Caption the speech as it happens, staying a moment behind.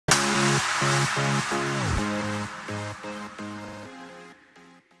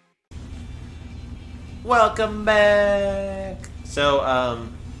Welcome back! So,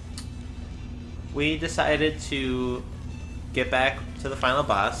 we decided to get back to the final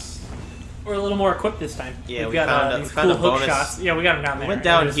boss. We're a little more equipped this time. Yeah, we got these cool hook shots. Yeah, we got them down there. We went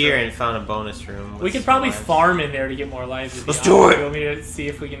down here and found a bonus room. We could probably farm in there to get more lives. Let's do it! You want me to see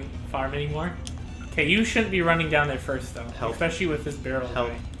if we can farm anymore? Okay, you shouldn't be running down there first, though. Help. Especially with this barrel. Help.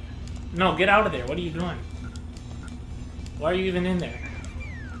 Guy. No, get out of there. What are you doing? Why are you even in there?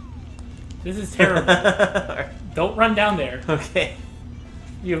 This is terrible. Don't run down there. Okay.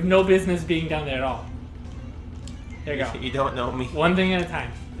 You have no business being down there at all. There you go. You don't know me. One thing at a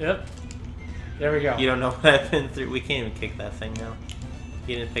time. Yep. There we go. You don't know what I've been through. We can't even kick that thing now.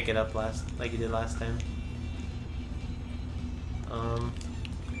 You didn't pick it up like you did last time.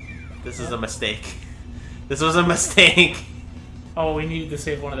 This is a mistake. This was a mistake. Oh, we needed to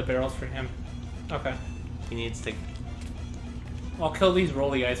save one of the barrels for him. Okay. He needs to... I'll kill these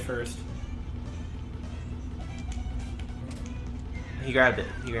rolly guys first. He grabbed it.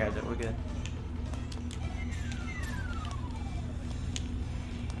 He grabbed it. We're good.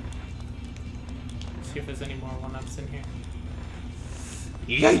 Let's see if there's any more one-ups in here.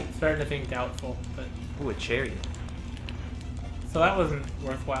 Yay! Starting to think doubtful, but... Ooh, a cherry. So that wasn't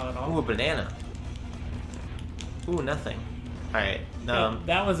worthwhile at all. Ooh, a banana. Ooh, nothing. Alright.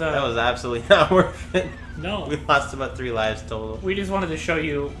 That was absolutely not worth it. No. We lost about 3 lives total. We just wanted to show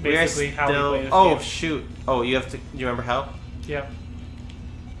you basically how we play this Oh, game. shoot. Oh, you have to... Do you remember how? Yep.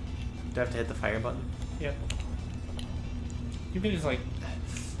 Do I have to hit the fire button? Yep. You can just, like...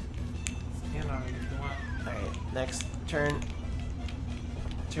 stand on it if you want. Alright, next turn.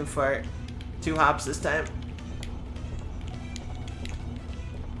 2 fart. 2 hops this time.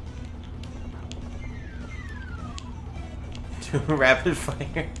 Rapid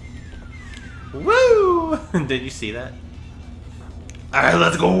fire. Woo! Did you see that? Alright,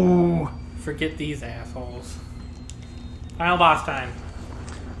 let's go! Forget these assholes. Final boss time.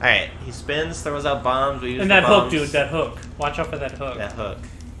 Alright, he spins, throws out bombs. We use And the that bombs. hook, dude, that hook. Watch out for that hook. That hook.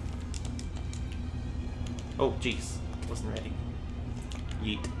 Oh, jeez. Wasn't ready.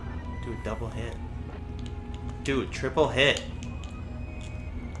 Yeet. Dude, double hit. Dude, triple hit.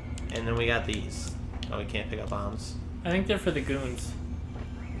 And then we got these. Oh, we can't pick up bombs. I think they're for the goons.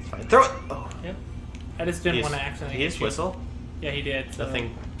 Fine. Throw it! Oh. Yep. I just didn't want to accidentally He just shoot. whistle? Yeah, he did. So.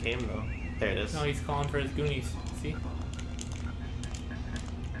 Nothing came, though. There it is. No, he's calling for his goonies. See?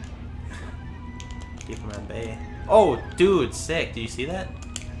 Keep him at bay. Oh, dude, sick. Did you see that?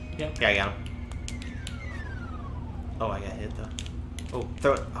 Yep. Yeah, I got him. Oh, I got hit, though. Oh,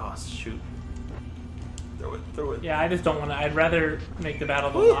 throw it. Oh, shoot. Throw it, throw it. Yeah, I just don't want to. I'd rather make the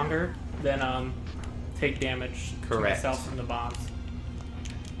battle go longer than take damage to myself from the bombs.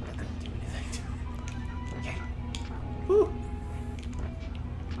 I couldn't do anything to him. Okay. Woo!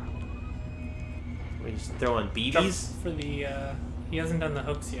 We're just throwing BBs? For the, he hasn't done the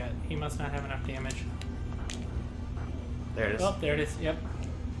hooks yet. He must not have enough damage. There it is. Oh, there it is. Yep.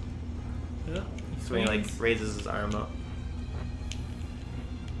 So he, like, raises his arm up.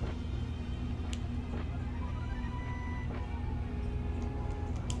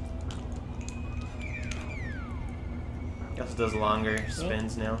 He also does longer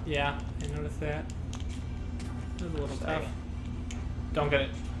spins now. Yeah, I noticed that. It was a little Sorry. tough. Don't get it.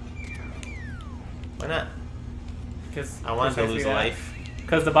 Why not? Because I wanted to lose a life.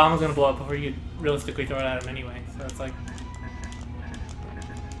 Because the bomb was going to blow up before you realistically throw it at him anyway. So it's like...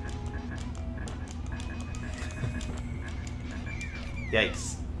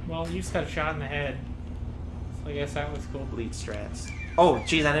 Yikes. Well, you just got shot in the head. So I guess that was cool. Bleed strats. Oh,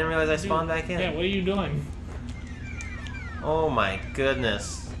 jeez, I didn't realize I spawned back in. Yeah, what are you doing? Oh my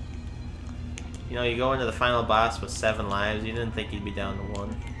goodness. You know, you go into the final boss with 7 lives, you didn't think you'd be down to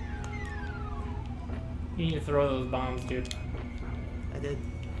 1. You need to throw those bombs, dude. I did.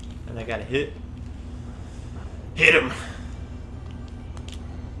 And I got a hit. Hit him!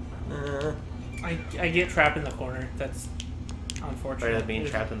 I get trapped in the corner. That's unfortunate. Better than being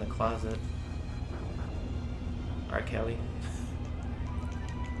trapped in the closet. R. Kelly.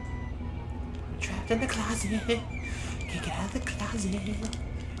 I'm trapped in the closet. Can't get out of the closet.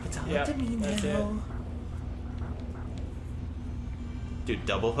 It's all up to me that's now. Dude,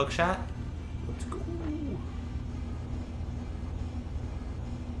 double hook shot? Let's go.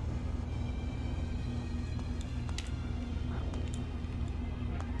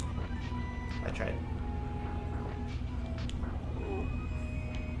 I tried.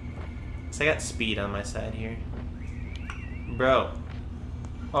 So I got speed on my side here. Bro.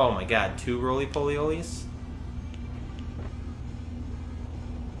 Oh my god, 2 roly-poly-olies?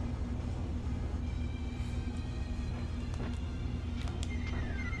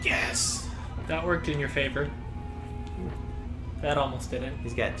 That worked in your favor. That almost didn't.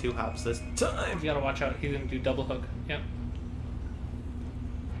 He's got 2 hops this time. You gotta watch out. He's gonna do double hook. Yep.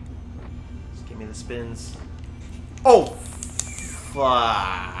 Just give me the spins. Oh!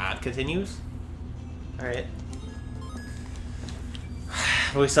 Fuck. Continues? Alright.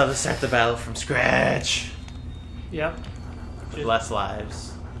 We still have to start the battle from scratch. Yep. With less lives.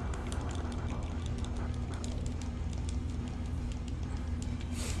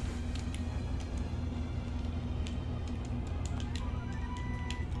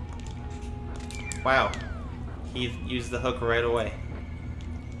 Wow. He used the hook right away.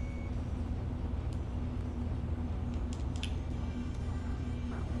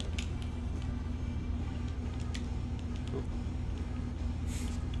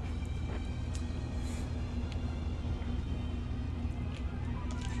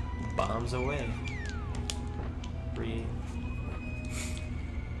 Bombs away. Breathe.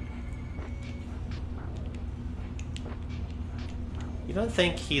 You don't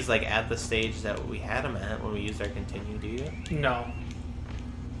think he's like at the stage that we had him at when we used our continue, do you? No.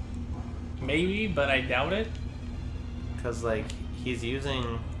 Maybe, but I doubt it. Because like he's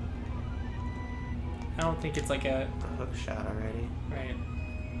using I don't think it's like a hook shot already. right.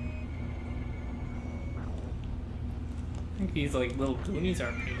 I think these like little goonies are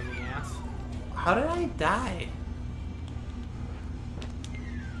a pain in the ass. How did I die?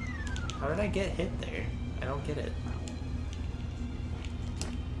 How did I get hit there? I don't get it.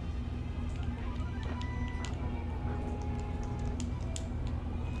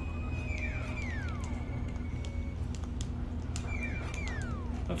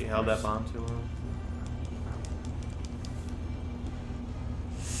 You held that bomb too long.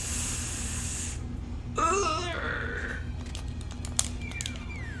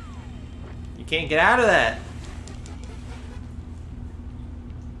 You can't get out of that.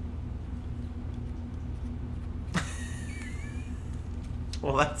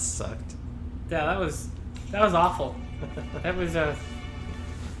 Well, that sucked. Yeah, that was awful. That was a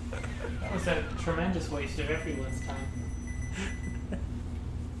tremendous waste of everyone's time.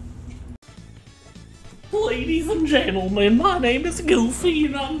 Ladies and gentlemen, my name is Goofy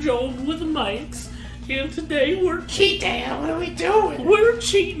and I'm joined with Max. And today we're cheating. What are we doing? We're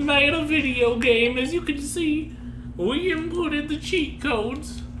cheating at a video game. As you can see, we inputted the cheat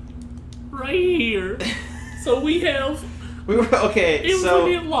codes right here. So we have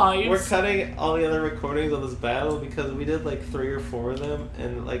infinite lives. We're cutting all the other recordings of this battle because we did like 3 or 4 of them,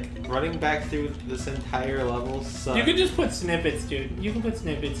 and like running back through this entire level sucked. You can just put snippets, dude. You can put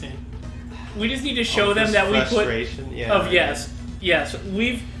snippets in. We just need to show them that we put yes.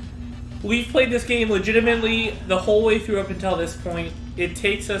 We've played this game legitimately the whole way through up until this point. It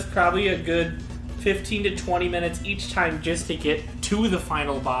takes us probably a good 15 to 20 minutes each time just to get to the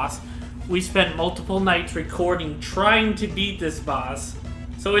final boss. We spent multiple nights recording trying to beat this boss.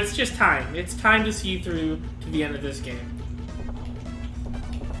 So it's just time. It's time to see through to the end of this game.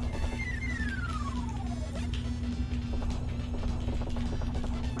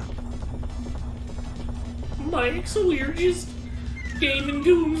 Mike, so we're just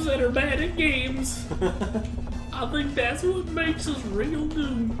GameNGoons that are bad at games. I think that's what makes us real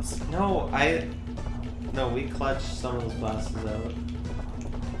goons. No, we clutched some of those bosses out.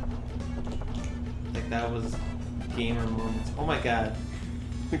 Like that was gamer moments. Oh my god.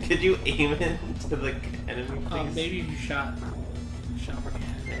 Could you aim it to the enemy, please? Maybe you shot my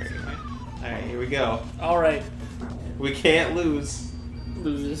cat. Alright, here we go. Alright. We can't lose.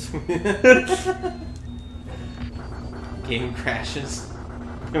 Loses. Game crashes.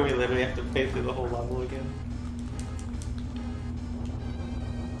 And we literally have to play through the whole level again.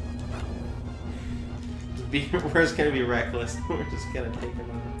 We're just gonna be reckless. We're just gonna take him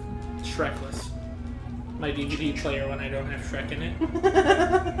out. Shrekless. My DVD player when I don't have Shrek in it.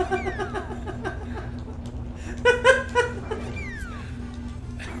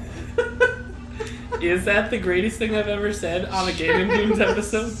 Is that the greatest thing I've ever said on a GameNGoons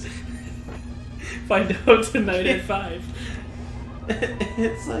episode? Find out tonight at 5.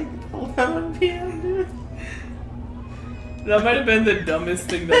 It's like 11 p.m., dude. That might have been the dumbest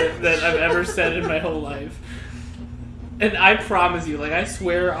thing that I've ever said in my whole life. And I promise you, like I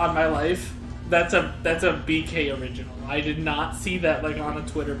swear on my life, that's a BK original. I did not see that like on a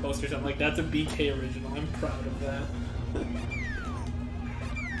Twitter post or something. Like that's a BK original. I'm proud of that.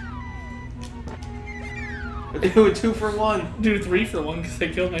 Do 2 for 1. Do 3 for 1 because I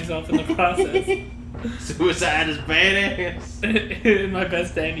killed myself in the process. Suicide is badass. In my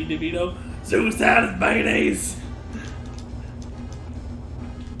best Danny DeVito, suicide is badass.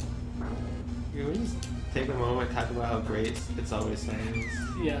 Can we just take a moment and talk about how great It's Always Sunny is?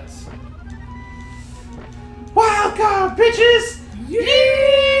 Yes. Fuck off, bitches! Yeah!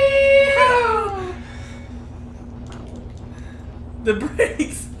 The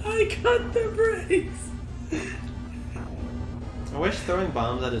brakes! I cut the brakes! I wish throwing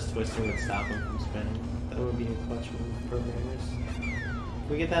bombs at his twister would stop him from spinning. That would be a clutch move, programmers. Can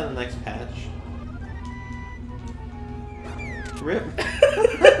we get that in the next patch? RIP.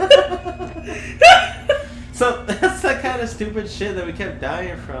 So, that's the kind of stupid shit that we kept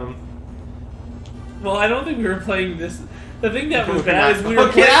dying from. Well, I don't think we were playing this. The thing that was bad is we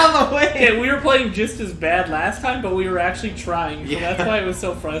were get out of the way! Yeah, we were playing just as bad last time, but we were actually trying, so yeah. that's why it was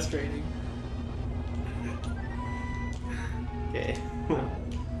so frustrating. Okay.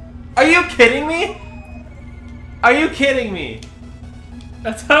 Are you kidding me? Are you kidding me?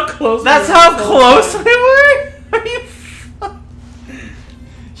 That's how close That's we were. how close we were? Are you...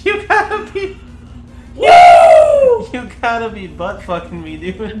 You gotta be... Woo! You gotta be butt-fucking me,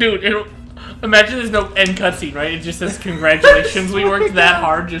 dude. Dude, imagine there's no end cutscene, right? It just says, congratulations, we worked that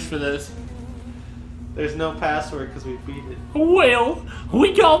hard just for this. There's no password because we beat it. Well,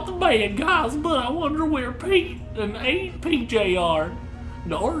 we got the bad guys, but I wonder where Pete and PJ are.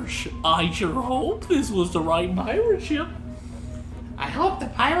 Gosh, I sure hope this was the right pirate ship. I hope the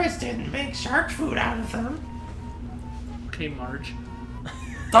pirates didn't make shark food out of them. Okay, Marge.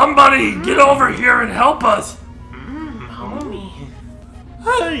 Somebody, get over here and help us! Homie.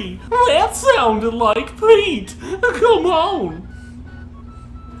 Hey, that sounded like Pete! Come on!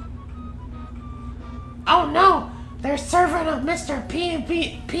 Oh no! They're serving up Mr. P.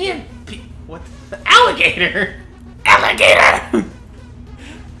 What? The alligator! Alligator!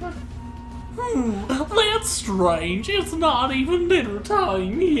 That's strange. It's not even dinner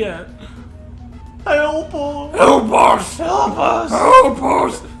time yet. Help us! Help us! Help us! Help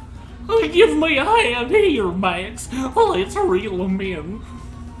us! Give me a hand here, Max. Let's reel him in.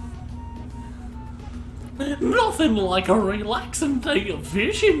 Nothing like a relaxing day of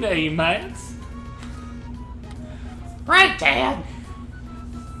fishing, eh, Max? Right, Dad.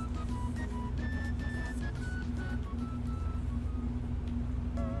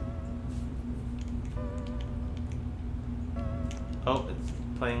 Oh, it's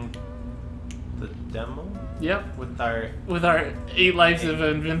playing the demo? Yep. With our 8 lives of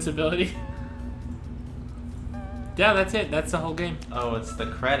invincibility. Yeah, that's it. That's the whole game. Oh, it's the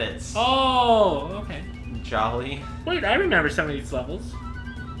credits. Oh, okay. Jolly. Wait, I remember some of these levels.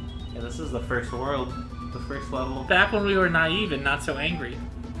 Yeah, this is the first world. The first level. Back when we were naive and not so angry.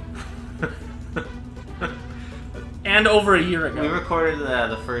 And over a year ago. We recorded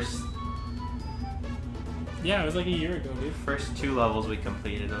the first... Yeah, it was like a year ago, dude. First 2 levels we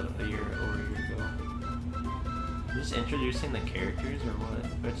completed over a year ago. Just introducing the characters or what?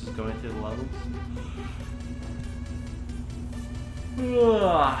 Or just going through the levels?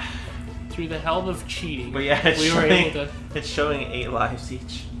 Ugh. Through the hell of cheating. But yeah, it's showing 8 lives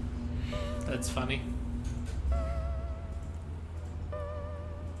each. That's funny.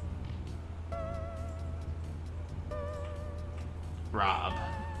 Rob.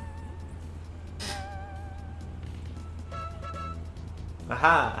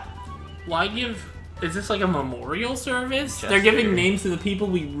 Aha! Why give... Is this like a memorial service? Chester. They're giving names to the people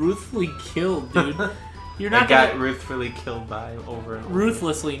we ruthlessly killed, dude. You're not got ruthlessly killed by over and over.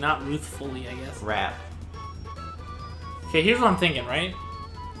 Ruthlessly, not ruthfully, I guess. Rap. Okay, here's what I'm thinking, right?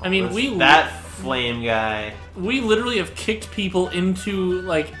 I mean, that flame guy. We literally have kicked people into,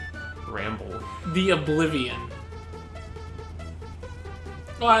 like... Ramble. The oblivion.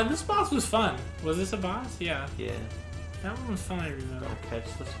 Well, this boss was fun. Was this a boss? Yeah. Yeah. That one was fun, I remember. Don't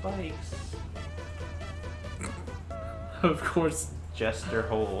catch the spikes. Of course. Jester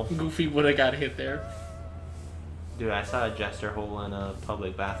hole. Goofy would have got hit there. Dude, I saw a jester hole in a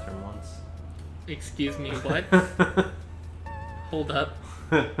public bathroom once. Excuse me, what? Hold up.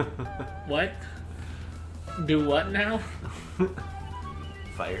 What? Do what now?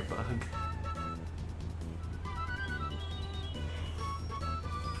 Firebug.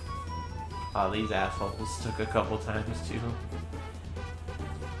 Oh, these assholes took a couple times too.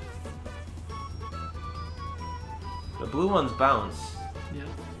 The blue ones bounce. Yeah.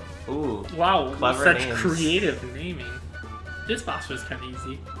 Ooh. Wow, clever such names. creative naming. This boss was kind of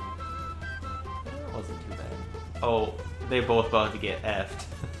easy. That wasn't too bad. Oh, they both about to get effed.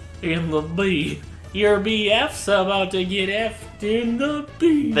 In the B. Your BF's about to get effed in the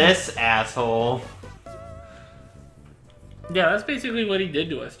B. This asshole. Yeah, that's basically what he did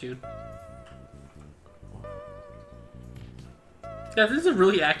to us, dude. Yeah, this is a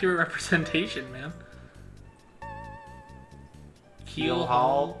really accurate representation, man.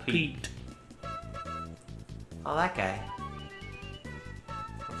 Keelhaul Pete. Pete. Oh, that guy.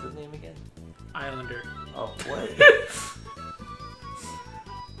 What's his name again? Islander. Oh, what?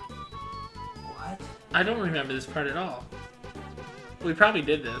 What? I don't remember this part at all. We probably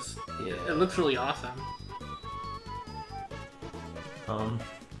did this. Yeah. It looks really awesome.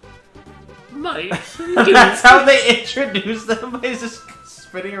 Mike. That's how they introduce them, by just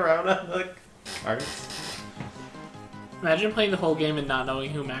spinning around on the carts. Imagine playing the whole game and not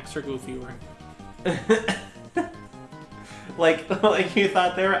knowing who Max or Goofy were. like you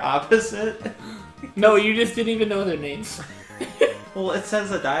thought they were opposite? No, you just didn't even know their names. Well, it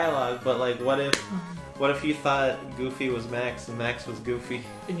says a dialogue, but like, what if you thought Goofy was Max and Max was Goofy?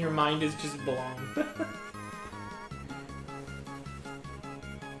 And your mind is just blown.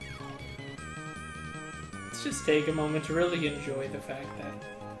 Let's just take a moment to really enjoy the fact that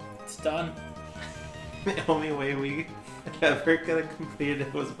it's done. The only way we ever could have completed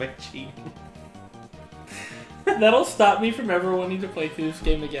it was by cheating. That'll stop me from ever wanting to play through this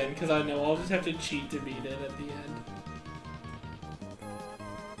game again, because I know I'll just have to cheat to beat it at the end.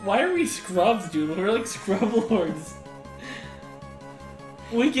 Why are we scrubs, dude? We're like scrub lords.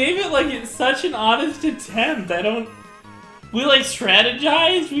 We gave it like it's such an honest attempt. We like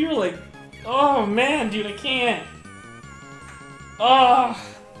strategized. We were like, oh man, dude, I can't. Oh,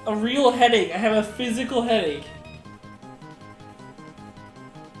 a real headache. I have a physical headache.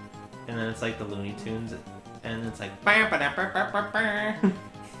 And then it's like the Looney Tunes, and it's like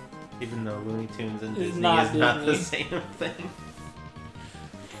even though Looney Tunes and Disney is not the same thing.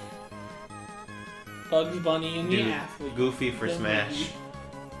 Bugs Bunny and the athlete. Goofy for Smash.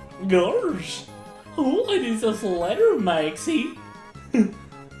 Gosh! What is this letter, Maxie?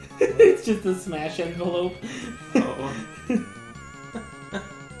 It's just a Smash envelope. Oh.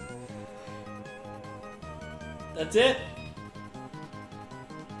 That's it.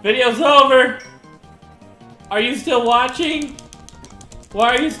 Video's over. Are you still watching?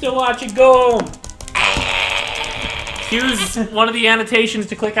 Why are you still watching? Go! Use one of the annotations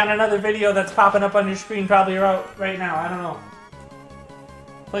to click on another video that's popping up on your screen probably right now. I don't know.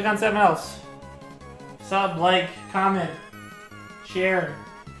 Click on something else. Sub, like, comment, share.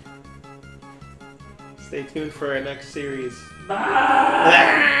 Stay tuned for our next series.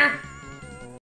 Bye!